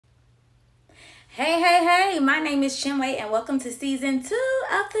Hey, my name is Chinwe and welcome to season 2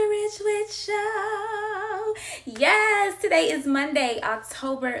 of the Rich Witch Show. Yes, today is Monday,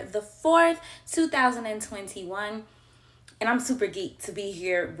 October the 4th, 2021. And I'm super geeked to be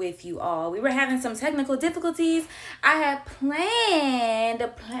here with you all. We were having some technical difficulties. I had planned, the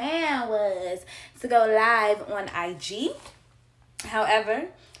plan was to go live on IG. However,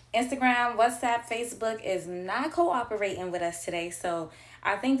 Instagram, WhatsApp, Facebook is not cooperating with us today. So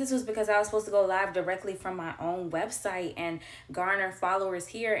I think this was because I was supposed to go live directly from my own website and garner followers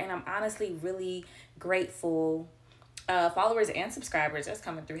here. And I'm honestly really grateful. Followers and subscribers, that's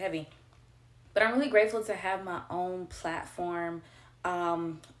coming through heavy. But I'm really grateful to have my own platform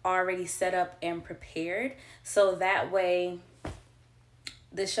already set up and prepared. So that way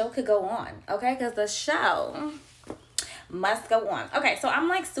the show could go on. Okay, because the show must go on. Okay, so I'm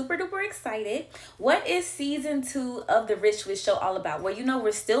like super duper excited. What is season 2 of the Rich Witch Show all about? Well, you know,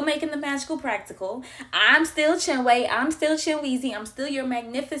 we're still making the magical practical. I'm still Chinwe. I'm still Chinweezy. I'm still your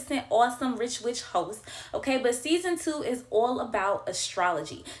magnificent, awesome Rich Witch host. Okay, but season 2 is all about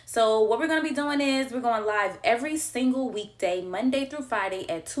astrology. So what we're going to be doing is we're going live every single weekday, Monday through Friday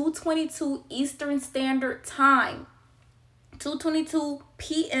at 2:22 Eastern Standard Time. 2:22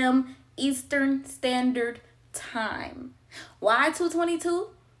 p.m. Eastern Standard Time. Why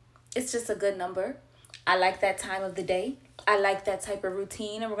 2:22? It's just a good number. I like that time of the day. I like that type of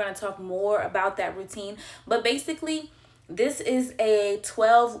routine, and we're going to talk more about that routine. But basically, this is a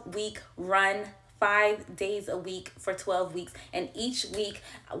 12-week run, 5 days a week for 12 weeks. And each week,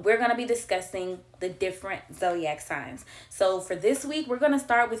 we're going to be discussing the different zodiac signs. So for this week, we're going to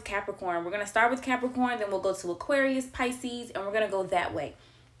start with Capricorn. We're going to start with Capricorn, then we'll go to Aquarius, Pisces, and we're going to go that way.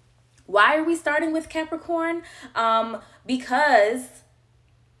 Why are we starting with Capricorn? Because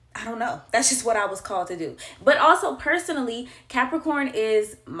I don't know. That's just what I was called to do. But also personally, Capricorn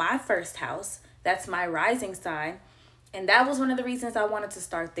is my first house. That's my rising sign. And that was one of the reasons I wanted to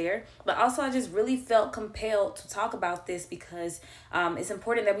start there. But also I just really felt compelled to talk about this because it's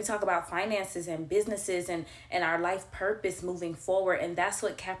important that we talk about finances and businesses and our life purpose moving forward. And that's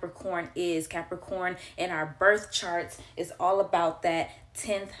what Capricorn is. Capricorn in our birth charts is all about that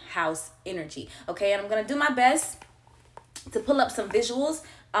 10th house energy. Okay, and I'm going to do my best to pull up some visuals.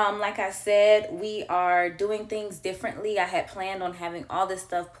 Like I said, we are doing things differently. I had planned on having all this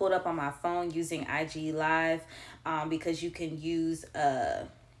stuff pulled up on my phone using IG Live because you can use,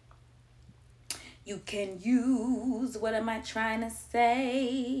 what am I trying to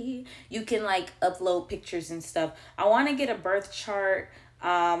say? You can like upload pictures and stuff. I want to get a birth chart.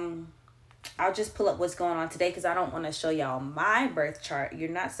 I'll just pull up what's going on today because I don't want to show y'all my birth chart. You're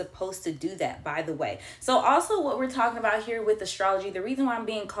not supposed to do that, by the way. So also what we're talking about here with astrology, the reason why I'm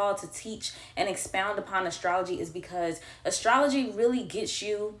being called to teach and expound upon astrology is because astrology really gets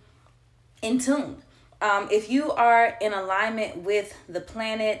you in tune. If you are in alignment with the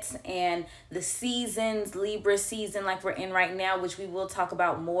planets and the seasons, Libra season like we're in right now, which we will talk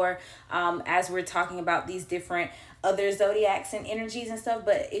about more as we're talking about these different other zodiacs and energies and stuff.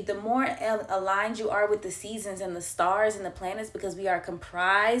 But the more aligned you are with the seasons and the stars and the planets, because we are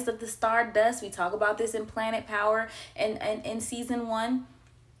comprised of the star dust. We talk about this in Planet Power and in season 1.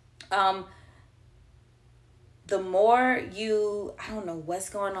 The more you, I don't know what's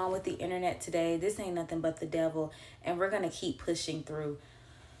going on with the internet today. This ain't nothing but the devil. And we're going to keep pushing through.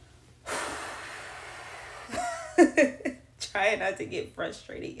 Trying not to get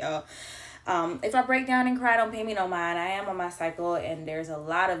frustrated, y'all. If I break down and cry, don't pay me no mind. I am on my cycle and there's a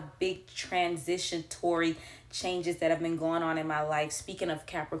lot of big transitory changes that have been going on in my life. Speaking of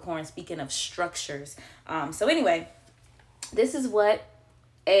Capricorn, speaking of structures. So anyway, this is what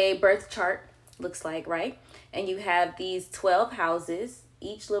a birth chart looks like, right? And you have these 12 houses,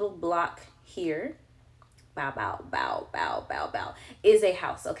 each little block here, is a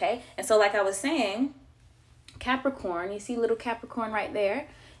house, okay? And so like I was saying, Capricorn, you see little Capricorn right there?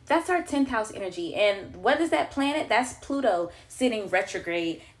 That's our 10th house energy. And what is that planet? That's Pluto sitting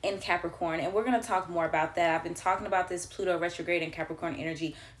retrograde in Capricorn. And we're going to talk more about that. I've been talking about this Pluto retrograde in Capricorn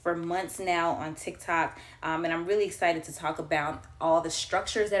energy for months now on TikTok. And I'm really excited to talk about all the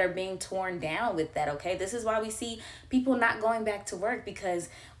structures that are being torn down with that, okay? This is why we see people not going back to work, because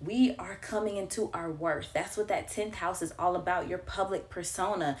we are coming into our worth. That's what that 10th house is all about, your public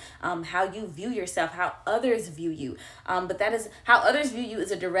persona, how you view yourself, how others view you. But that is how others view you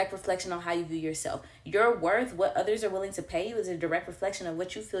is a direct reflection on how you view yourself. Your worth, what others are willing to pay you, is a direct reflection of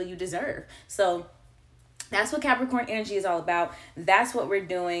what you feel you deserve. So that's what Capricorn energy is all about. That's what we're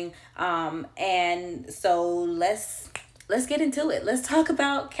doing. And so let's get into it. Let's talk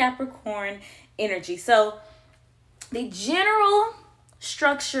about Capricorn energy. So the general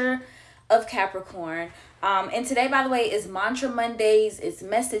structure of Capricorn. And today, by the way, is Mantra Mondays, it's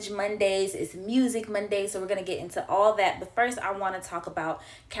Message Mondays, it's Music Mondays. So we're going to get into all that. But first, I want to talk about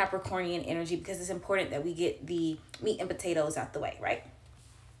Capricornian energy because it's important that we get the meat and potatoes out the way, right?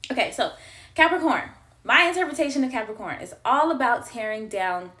 Okay, so Capricorn. My interpretation of Capricorn is all about tearing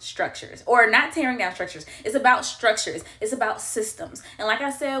down structures, or not tearing down structures. It's about structures. It's about systems. And like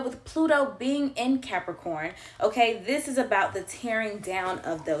I said, with Pluto being in Capricorn, okay, this is about the tearing down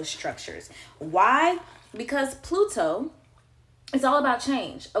of those structures. Why? Because Pluto is all about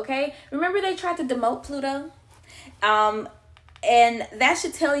change, okay? Remember they tried to demote Pluto? And that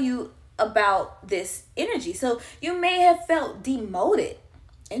should tell you about this energy. So you may have felt demoted.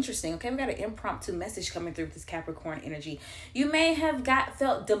 Interesting. Okay, we got an impromptu message coming through with this Capricorn energy. You may have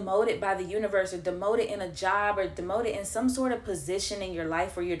felt demoted by the universe, or demoted in a job, or demoted in some sort of position in your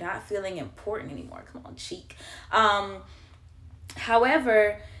life where you're not feeling important anymore. Come on, cheek.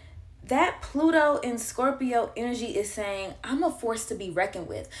 However, that Pluto in Scorpio energy is saying, I'm a force to be reckoned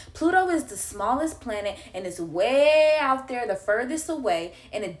with. Pluto is the smallest planet and it's way out there, the furthest away,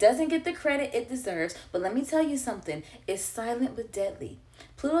 and it doesn't get the credit it deserves. But let me tell you something, it's silent but deadly.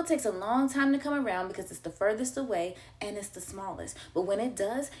 Pluto takes a long time to come around because it's the furthest away and it's the smallest. But when it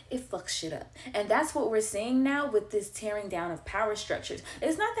does, it fucks shit up. And that's what we're seeing now with this tearing down of power structures.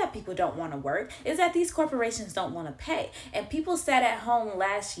 It's not that people don't want to work. It's that these corporations don't want to pay. And people sat at home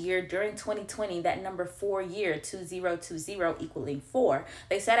last year during 2020, that number 4 year, 2020 equaling 4.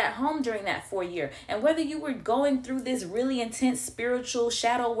 They sat at home during that 4 year. And whether you were going through this really intense spiritual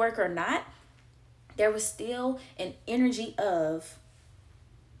shadow work or not, there was still an energy of,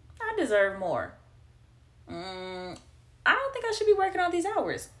 I deserve more. I don't think I should be working all these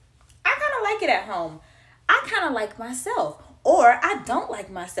hours. I kind of like it at home. I kind of like myself. Or I don't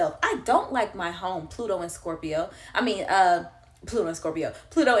like myself. I don't like my home. Pluto and Scorpio. Pluto and Scorpio.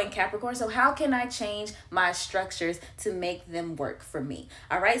 Pluto and Capricorn. So how can I change my structures to make them work for me?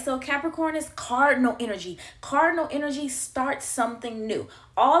 All right. So Capricorn is cardinal energy. Cardinal energy starts something new.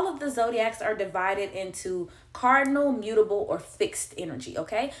 All of the zodiacs are divided into cardinal, mutable, or fixed energy.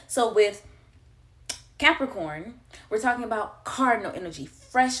 Okay. So with Capricorn, we're talking about cardinal energy,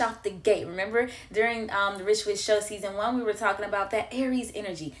 fresh off the gate. Remember during the Rich Witch Show season 1, we were talking about that Aries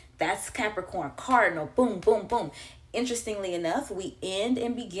energy. That's Capricorn, cardinal, boom, boom, boom. Interestingly enough, we end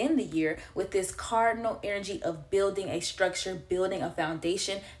and begin the year with this cardinal energy of building a structure, building a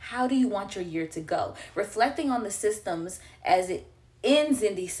foundation. How do you want your year to go? Reflecting on the systems as it ends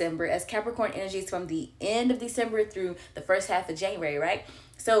in December, as Capricorn energy is from the end of December through the first half of January, right?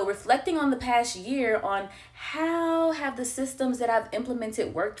 So reflecting on the past year on how have the systems that I've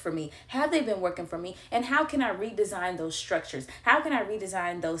implemented worked for me? Have they been working for me? And how can I redesign those structures? How can I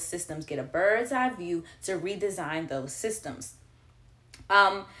redesign those systems? Get a bird's eye view to redesign those systems.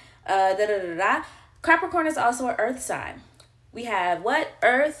 Capricorn is also an earth sign. We have what?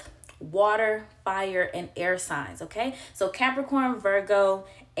 Earth, water, fire, and air signs. Okay, so Capricorn, Virgo,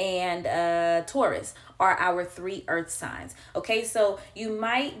 and Taurus are our 3 earth signs. Okay, so you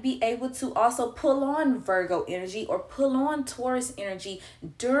might be able to also pull on Virgo energy or pull on Taurus energy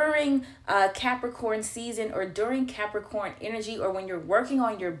during Capricorn season, or during Capricorn energy, or when you're working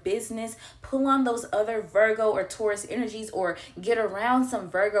on your business, pull on those other Virgo or Taurus energies, or get around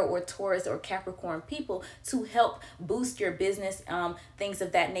some Virgo or Taurus or Capricorn people to help boost your business, things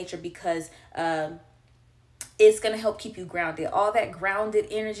of that nature, because it's going to help keep you grounded. All that grounded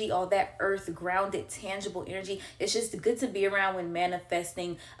energy, all that earth grounded, tangible energy, it's just good to be around when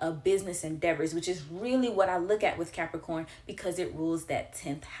manifesting business endeavors, which is really what I look at with Capricorn, because it rules that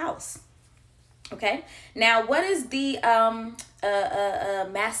 10th house. Okay, now what is the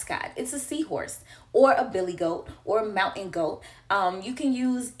mascot? It's a seahorse, or a billy goat, or a mountain goat. You can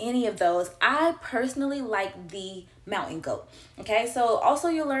use any of those. I personally like the mountain goat. Okay, so also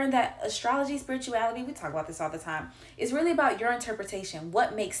you'll learn that astrology, spirituality, we talk about this all the time, is really about your interpretation.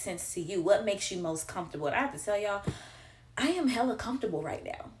 What makes sense to you? What makes you most comfortable? And I have to tell y'all, I am hella comfortable right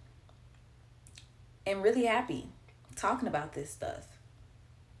now and really happy talking about this stuff.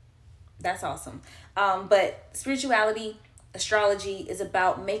 That's awesome. But spirituality, astrology is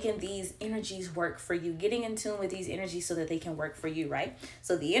about making these energies work for you, getting in tune with these energies so that they can work for you, right?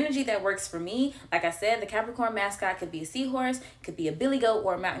 So the energy that works for me, like I said, the Capricorn mascot could be a seahorse, could be a billy goat,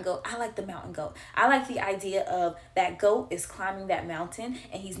 or a mountain goat. I like the mountain goat. I like the idea of that goat is climbing that mountain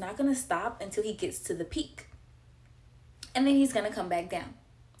and he's not going to stop until he gets to the peak. And then he's going to come back down.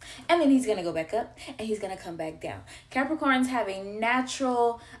 And then he's going to go back up and he's going to come back down. Capricorns have a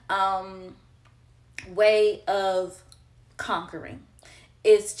natural way of conquering.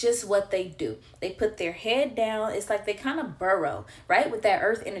 It's just what they do. They put their head down. It's like they kind of burrow, right? With that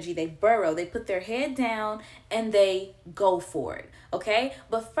earth energy, they burrow. They put their head down and they go for it, okay?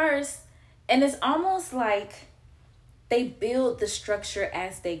 But first, and it's almost like they build the structure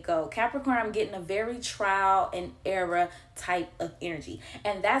as they go. Capricorn, I'm getting a very trial and error type of energy.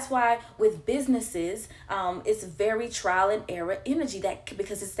 And that's why with businesses, it's very trial and error energy, that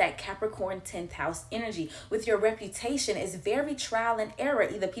because it's that Capricorn 10th house energy. With your reputation, it's very trial and error.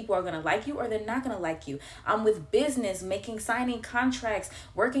 Either people are going to like you or they're not going to like you. With business, signing contracts,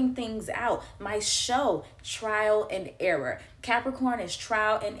 working things out. My show, trial and error. Capricorn is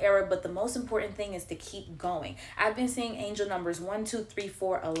trial and error, but the most important thing is to keep going. I've been seeing angel numbers 1, 2, 3,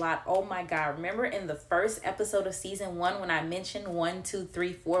 4 a lot. Oh my God. Remember in the first episode of season 1 when I mentioned 1, 2,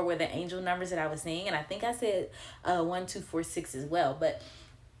 3, 4 were the angel numbers that I was seeing? And I think I said 1, 2, 4, 6 as well. But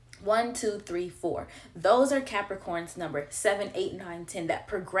 1, 2, 3, 4. Those are Capricorn's number. 7, 8, 9, 10. That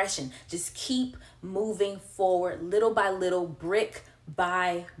progression. Just keep moving forward little by little, brick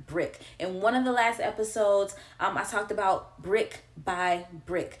by brick. In one of the last episodes, I talked about brick by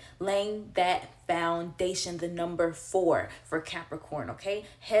brick, laying that foundation, the number 4 for Capricorn, okay?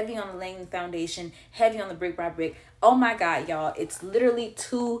 Heavy on the laying the foundation, heavy on the brick by brick. Oh my God, y'all, it's literally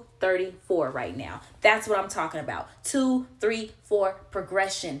 234 right now. That's what I'm talking about. 2, 3, 4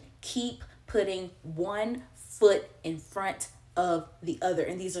 progression. Keep putting one foot in front of the other,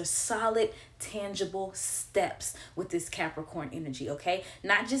 and these are solid, tangible steps with this Capricorn energy, okay?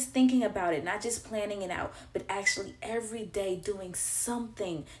 Not just thinking about it, not just planning it out, but actually every day doing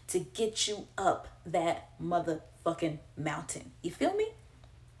something to get you up that motherfucking mountain. You feel me?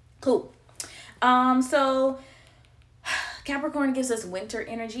 Cool. So Capricorn gives us winter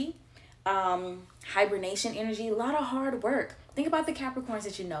energy, hibernation energy, a lot of hard work. Think about the Capricorns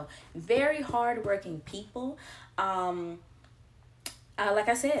that you know, very hardworking people. Like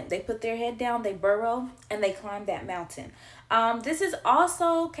I said, they put their head down, they burrow, and they climb that mountain. This is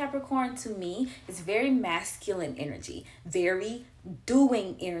also Capricorn to me. It's very masculine energy, very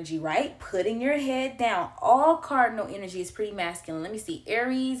doing energy, right? Putting your head down. All cardinal energy is pretty masculine. Let me see.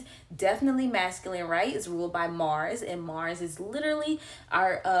 Aries, definitely masculine, right? It's ruled by Mars, and Mars is literally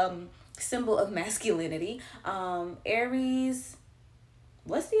our symbol of masculinity. Aries,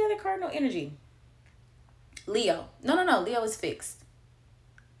 what's the other cardinal energy? Leo. No, Leo is fixed.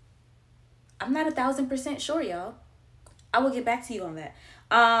 I'm not 1,000% sure, y'all. I will get back to you on that.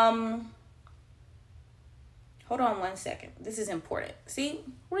 Hold on 1 second. This is important. See,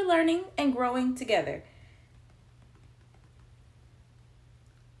 we're learning and growing together.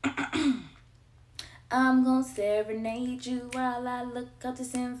 I'm gonna serenade you while I look up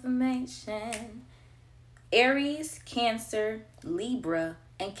this information. Aries, Cancer, Libra,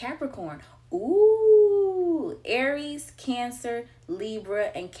 and Capricorn. Ooh, Aries, Cancer, Libra,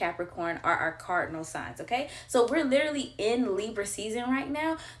 and Capricorn are our cardinal signs, okay? So we're literally in Libra season right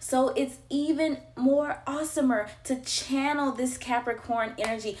now. So it's even more awesomer to channel this Capricorn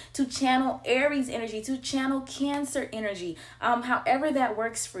energy, to channel Aries energy, to channel Cancer energy. However that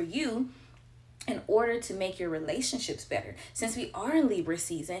works for you, in order to make your relationships better. Since we are in Libra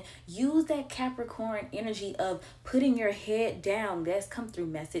season, use that Capricorn energy of putting your head down. That's come through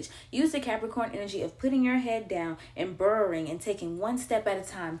message. Use the Capricorn energy of putting your head down and burrowing and taking one step at a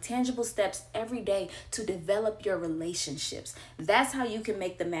time, tangible steps every day to develop your relationships. That's how you can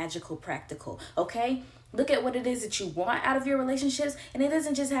make the magical practical, okay? Look at what it is that you want out of your relationships. And it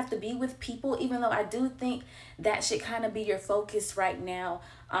doesn't just have to be with people, even though I do think that should kind of be your focus right now.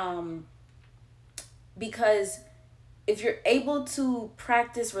 Because if you're able to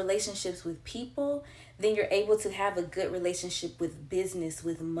practice relationships with people, then you're able to have a good relationship with business,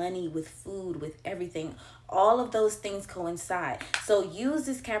 with money, with food, with everything. All of those things coincide. So use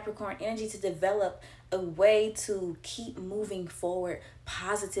this Capricorn energy to develop a way to keep moving forward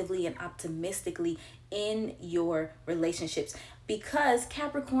positively and optimistically in your relationships. Because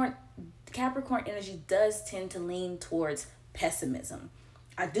Capricorn energy does tend to lean towards pessimism.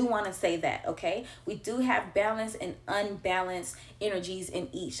 I do want to say that, okay? We do have balanced and unbalanced energies in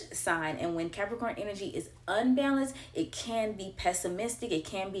each sign. And when Capricorn energy is unbalanced, it can be pessimistic. It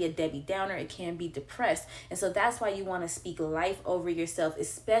can be a Debbie Downer. It can be depressed. And so that's why you want to speak life over yourself,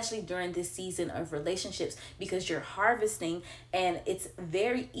 especially during this season of relationships, because you're harvesting, and it's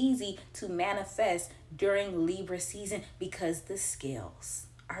very easy to manifest during Libra season because the scales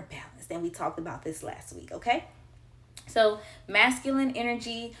are balanced. And we talked about this last week, okay? So masculine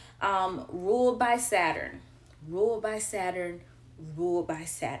energy, ruled by Saturn, ruled by Saturn, ruled by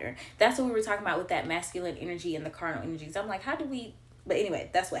Saturn. That's what we were talking about with that masculine energy and the cardinal energies. I'm like, how do we, but anyway,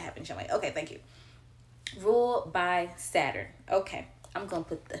 that's what happened, Chinwe. Okay, thank you. Ruled by Saturn. Okay, I'm going to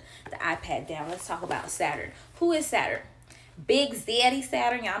put the iPad down. Let's talk about Saturn. Who is Saturn? Big Zaddy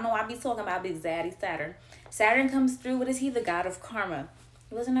Saturn. Y'all know I be talking about Big Zaddy Saturn. Saturn comes through. What is he? The god of karma.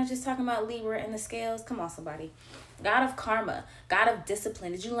 Wasn't I just talking about Libra and the scales? Come on, somebody. God of karma, God of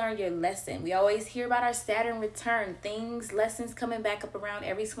discipline. Did you learn your lesson? We always hear about our Saturn return. Lessons coming back up around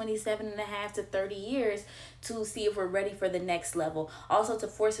every 27.5 to 30 years to see if we're ready for the next level. Also to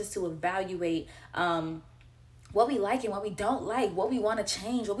force us to evaluate what we like and what we don't like, what we want to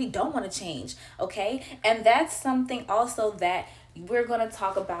change, what we don't want to change, okay? And that's something also that we're going to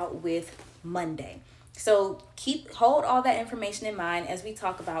talk about with Monday. So hold all that information in mind as we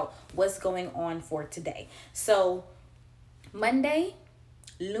talk about what's going on for today. So Monday,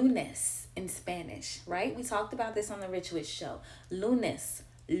 lunes in Spanish, right? We talked about this on the Rich Witch show. Lunes,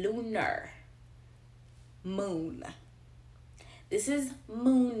 lunar, moon. This is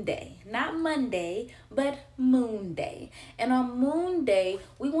Moon Day, not Monday, but Moon Day. And on Moon Day,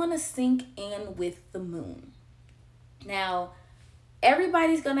 we want to sync in with the moon. Now,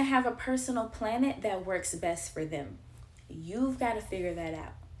 everybody's going to have a personal planet that works best for them. You've got to figure that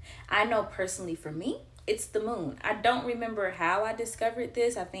out. I know personally for me, it's the moon. I don't remember how I discovered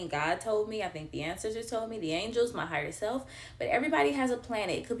this. I think God told me. I think the ancestors told me, the angels, my higher self. But everybody has a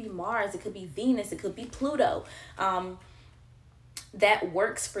planet. It could be Mars. It could be Venus. It could be Pluto. That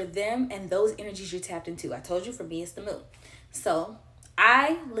works for them and those energies you're tapped into. I told you for me, it's the moon. So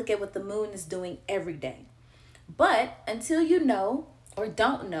I look at what the moon is doing every day. But until you know or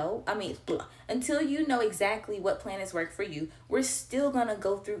don't know, until you know exactly what planets work for you, we're still going to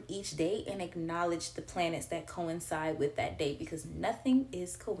go through each day and acknowledge the planets that coincide with that day because nothing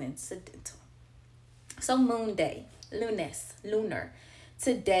is coincidental. So Moon Day, lunes, lunar.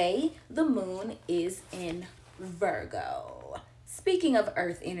 Today, the moon is in Virgo. Speaking of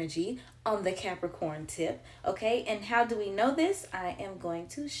earth energy on the Capricorn tip, okay, and how do we know this? I am going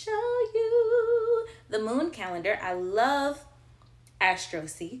to show you the moon calendar. I love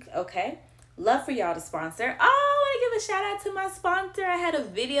AstroSeek, okay? Love for y'all to sponsor. Oh, I want to give a shout out to my sponsor. I had a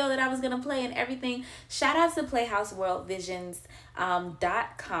video that I was going to play and everything. Shout out to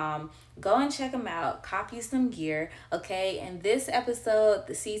PlayhouseWorldVisions.com. Go and check them out. Cop you some gear, okay? And this episode,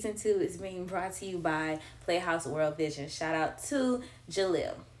 the season 2, is being brought to you by Playhouse World Vision. Shout out to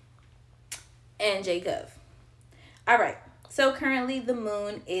Jalil and Jacob. All right. So currently the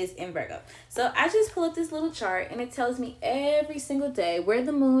moon is in Virgo. So I just pull up this little chart and it tells me every single day where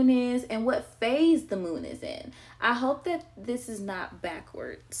the moon is and what phase the moon is in. I hope that this is not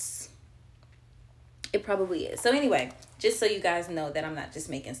backwards. It probably is. So anyway, just so you guys know that I'm not just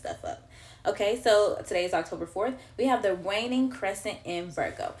making stuff up. Okay, so today is October 4th. We have the waning crescent in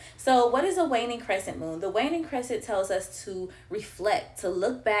Virgo. So what is a waning crescent moon? The waning crescent tells us to reflect, to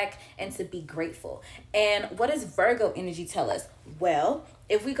look back, and to be grateful. And what does Virgo energy tell us? Well,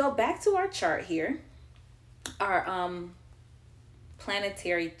 if we go back to our chart here, our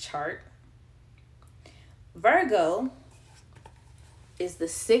planetary chart, Virgo is the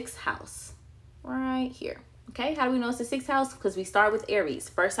 6th house right here. Okay, how do we know it's the 6th house? Because we start with Aries,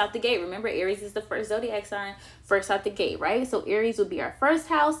 first out the gate. Remember, Aries is the first zodiac sign, first out the gate, right? So Aries would be our first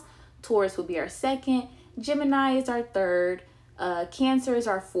house, Taurus would be our second, Gemini is our third, Cancer is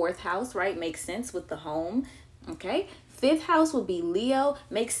our 4th house, right? Makes sense with the home, okay? 5th house would be Leo,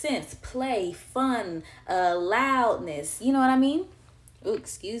 makes sense, play, fun, loudness, you know what I mean? Oh,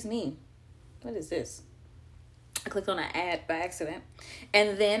 excuse me. What is this? I clicked on an ad by accident.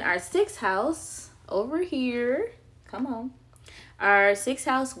 And then our 6th house over here, come on, our 6th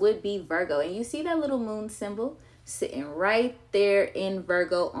house would be Virgo. And you see that little moon symbol sitting right there in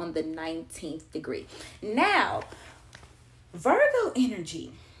Virgo on the 19th degree. Now, Virgo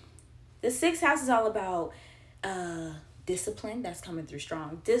energy, the 6th house is all about discipline. That's coming through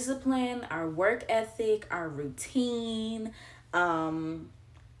strong. Discipline, our work ethic, our routine,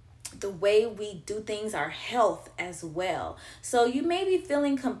 the way we do things, our health as well. So you may be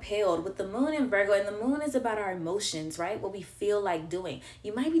feeling compelled with the moon in Virgo, and the moon is about our emotions, right? What we feel like doing.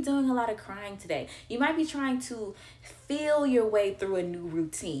 You might be doing a lot of crying today. You might be trying to feel your way through a new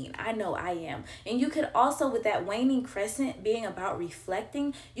routine. I know I am. And you could also, with that waning crescent being about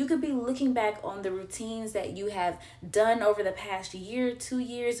reflecting, you could be looking back on the routines that you have done over the past year, 2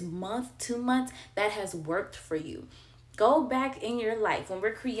 years, month, 2 months that has worked for you. Go back in your life when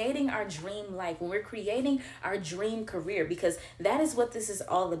we're creating our dream life, when we're creating our dream career, because that is what this is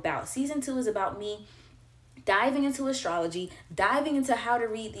all about. Season 2 is about me diving into astrology, diving into how to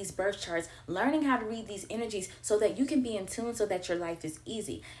read these birth charts, learning how to read these energies so that you can be in tune, so that your life is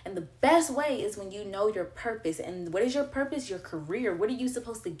easy. And the best way is when you know your purpose. And what is your purpose? Your career. What are you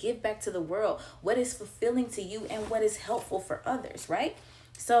supposed to give back to the world? What is fulfilling to you and what is helpful for others, right?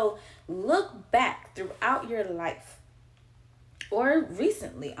 So look back throughout your life, or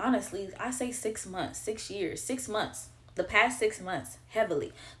recently, honestly, I say 6 months, 6 years, 6 months, the past 6 months,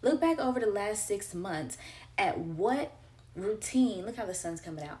 heavily. Look back over the last 6 months at what routine, look how the sun's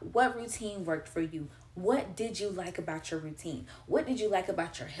coming out, what routine worked for you. What did you like about your routine? What did you like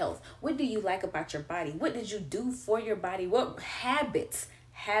about your health? What do you like about your body? What did you do for your body? What habits?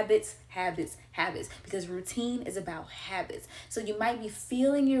 Habits, because routine is about habits. So you might be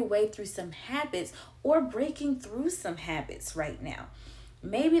feeling your way through some habits or breaking through some habits right now.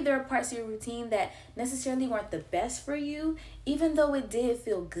 Maybe there are parts of your routine that necessarily weren't the best for you, even though it did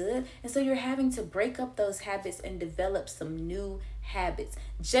feel good. And so you're having to break up those habits and develop some new habits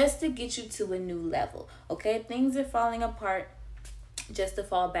just to get you to a new level. Okay, things are falling apart just to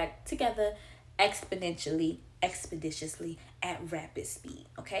fall back together exponentially, expeditiously, at rapid speed.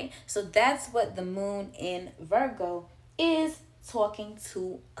 Okay, so that's what the moon in Virgo is talking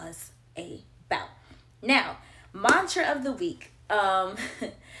to us about. Now, mantra of the week.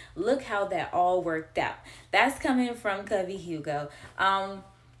 Look how that all worked out. That's coming from Covey Hugo.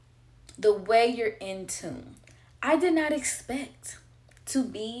 The way you're in tune. I did not expect to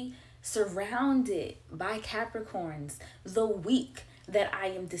be surrounded by Capricorns the week that I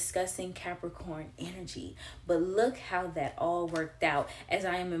am discussing Capricorn energy. But look how that all worked out as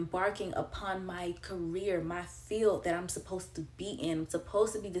I am embarking upon my career, my field that I'm supposed to be in. I'm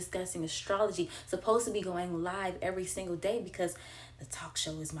supposed to be discussing astrology, supposed to be going live every single day because the talk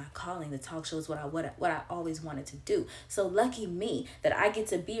show is my calling. The talk show is what I always wanted to do. So lucky me that I get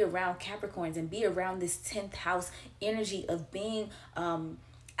to be around Capricorns and be around this 10th house energy of being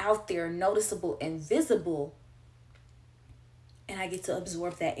out there, noticeable and visible. And I get to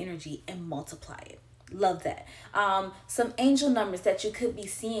absorb that energy and multiply it. Love that. Some angel numbers that you could be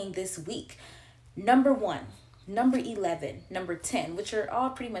seeing this week. Number 1, number 11, number 10, which are all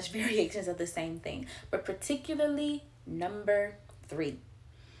pretty much variations of the same thing. But particularly number 3.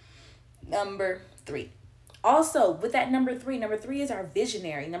 Number 3. Also, with that number 3 is our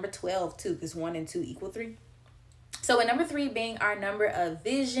visionary. Number 12 too, because 1 and 2 equal 3. So with number 3 being our number of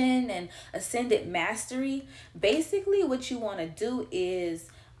vision and ascended mastery, basically what you want to do is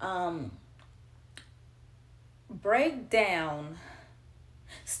break down,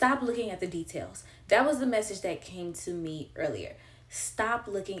 stop looking at the details. That was the message that came to me earlier. Stop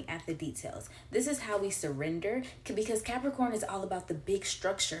looking at the details. This is how we surrender, because Capricorn is all about the big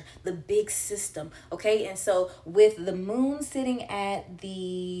structure, the big system, okay? And so with the moon sitting at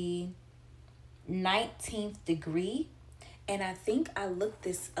the 19th degree, and I think I looked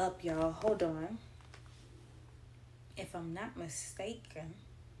this up, y'all. Hold on. If I'm not mistaken,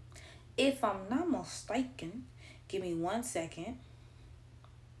 give me 1 second.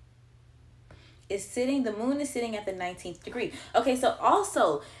 The moon is sitting at the 19th degree. Okay, so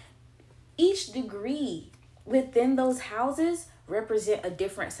also each degree within those houses represent a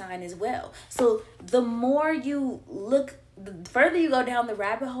different sign as well. So the more you look, the further you go down the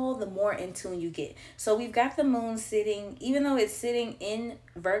rabbit hole, the more in tune you get. So we've got the moon sitting, even though it's sitting in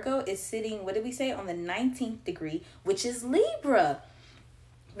Virgo, it's sitting, what did we say, on the 19th degree, which is Libra.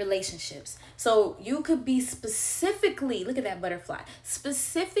 Relationships. So you could be specifically, look at that butterfly,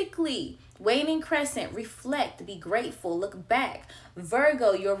 specifically waning crescent, reflect, be grateful, look back.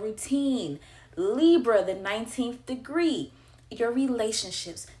 Virgo, your routine. Libra, the 19th degree, your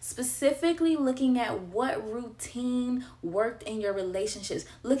relationships, specifically looking at what routine worked in your relationships,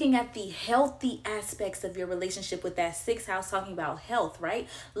 looking at the healthy aspects of your relationship with that 6th house, talking about health, right?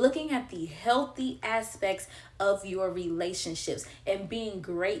 Looking at the healthy aspects of your relationships and being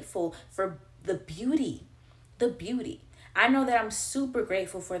grateful for the beauty. I know that I'm super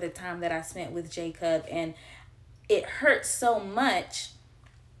grateful for the time that I spent with Jacob, and it hurt so much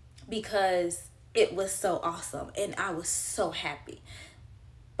because it was so awesome and I was so happy.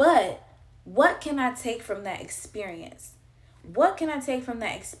 But what can I take from that experience? What can I take from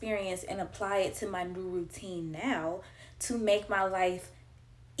that experience and apply it to my new routine now to make my life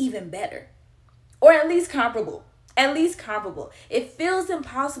even better? Or at least comparable. At least comparable. It feels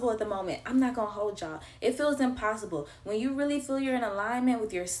impossible at the moment. I'm not going to hold y'all. It feels impossible. When you really feel you're in alignment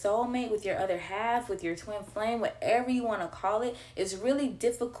with your soulmate, with your other half, with your twin flame, whatever you want to call it, it's really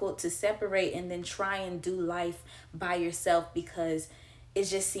difficult to separate and then try and do life by yourself because it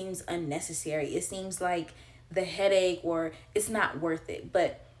just seems unnecessary. It seems like the headache or it's not worth it.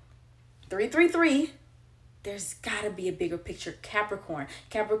 But 333, there's got to be a bigger picture. Capricorn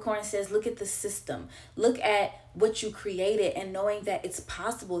says, look at the system. Look at what you created and knowing that it's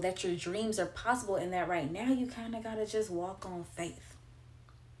possible, that your dreams are possible, and that right now you kind of got to just walk on faith.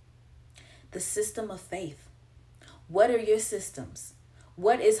 The system of faith. What are your systems?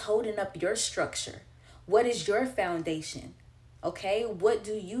 What is holding up your structure? What is your foundation? Okay, what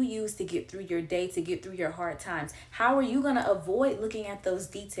do you use to get through your day, to get through your hard times? How are you going to avoid looking at those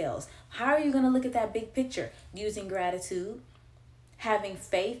details? How are you going to look at that big picture? Using gratitude, having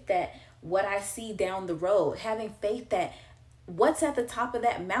faith that what I see down the road, having faith that what's at the top of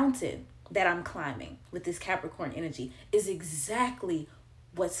that mountain that I'm climbing with this Capricorn energy is exactly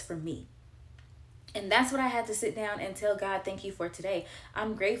what's for me. And that's what I had to sit down and tell God, thank you for today.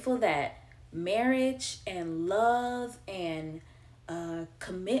 I'm grateful that marriage and love and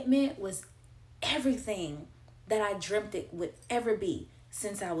commitment was everything that I dreamt it would ever be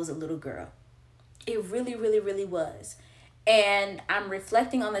since I was a little girl. It really, really, really was. And I'm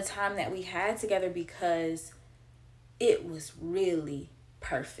reflecting on the time that we had together because it was really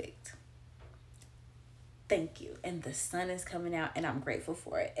perfect. Thank you. And the sun is coming out and I'm grateful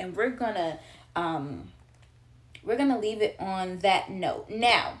for it. And we're gonna leave it on that note.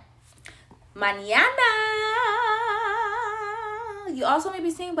 Now, mañana, you also may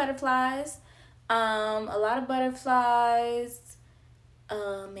be seeing butterflies. A lot of butterflies,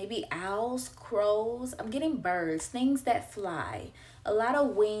 maybe owls, crows. I'm getting birds, things that fly. A lot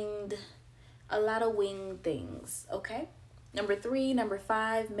of winged things, okay? Number 3, number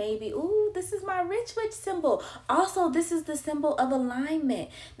 5, maybe. Ooh, this is my rich witch symbol. Also, this is the symbol of alignment.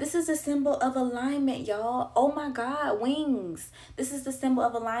 This is a symbol of alignment, y'all. Oh my God, wings. This is the symbol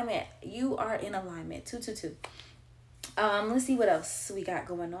of alignment. You are in alignment. 222. Let's see what else we got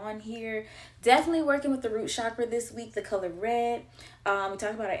going on here. Definitely working with the root chakra this week, the color red. We talked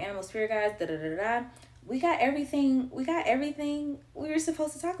about our animal spirit guides. We got everything we were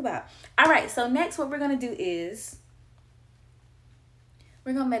supposed to talk about. All right, so next what we're gonna do is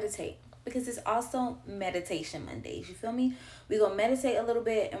we're gonna meditate, because it's also meditation Mondays. You feel me? We're gonna meditate a little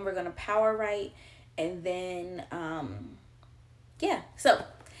bit and we're gonna power right, and then yeah, so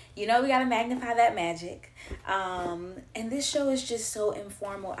you know we gotta magnify that magic. And this show is just so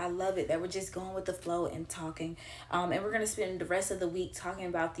informal. I love it that we're just going with the flow and talking. And we're gonna spend the rest of the week talking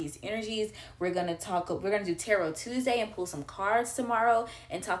about these energies. We're gonna do Tarot Tuesday and pull some cards tomorrow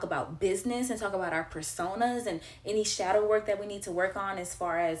and talk about business and talk about our personas and any shadow work that we need to work on as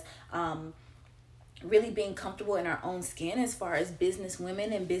far as really being comfortable in our own skin as far as business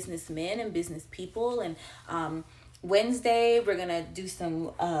women and businessmen and business people. And Wednesday, we're going to do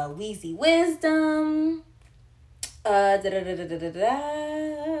some Wheezy Wisdom. Tell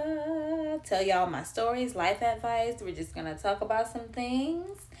y'all my stories, life advice. We're just going to talk about some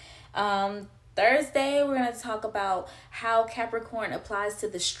things. Thursday, we're going to talk about how Capricorn applies to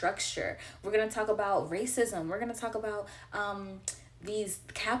the structure. We're going to talk about racism. We're going to talk about these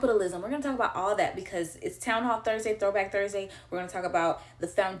capitalism. We're going to talk about all that because it's Town Hall Thursday, Throwback Thursday. We're going to talk about the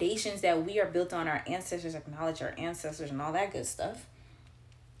foundations that we are built on, our ancestors, acknowledge our ancestors and all that good stuff.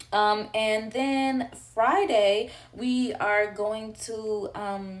 And then Friday, we are going to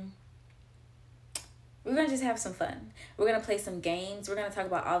we're going to just have some fun. We're going to play some games. We're going to talk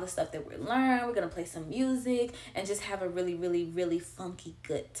about all the stuff that we learned. We're going to play some music and just have a really, really, really funky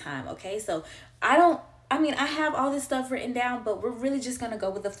good time. Okay. So I have all this stuff written down, but we're really just going to go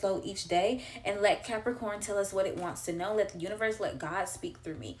with the flow each day and let Capricorn tell us what it wants to know. Let the universe, let God speak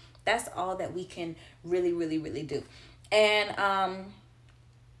through me. That's all that we can really, really, really do. And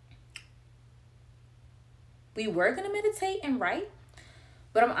we were going to meditate and write,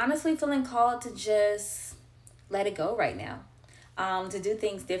 but I'm honestly feeling called to just let it go right now. To do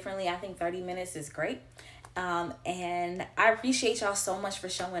things differently. I think 30 minutes is great. And I appreciate y'all so much for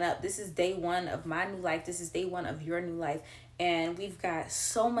showing up. This is day 1 of my new life. This is day 1 of your new life. And we've got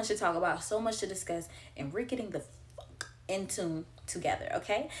so much to talk about, so much to discuss, and we're getting the fuck in tune together,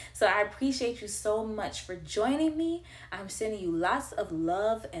 okay? So I appreciate you so much for joining me. I'm sending you lots of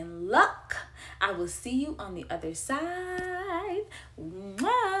love and luck. I will see you on the other side.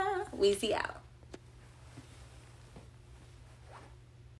 Mwah. Weezy out.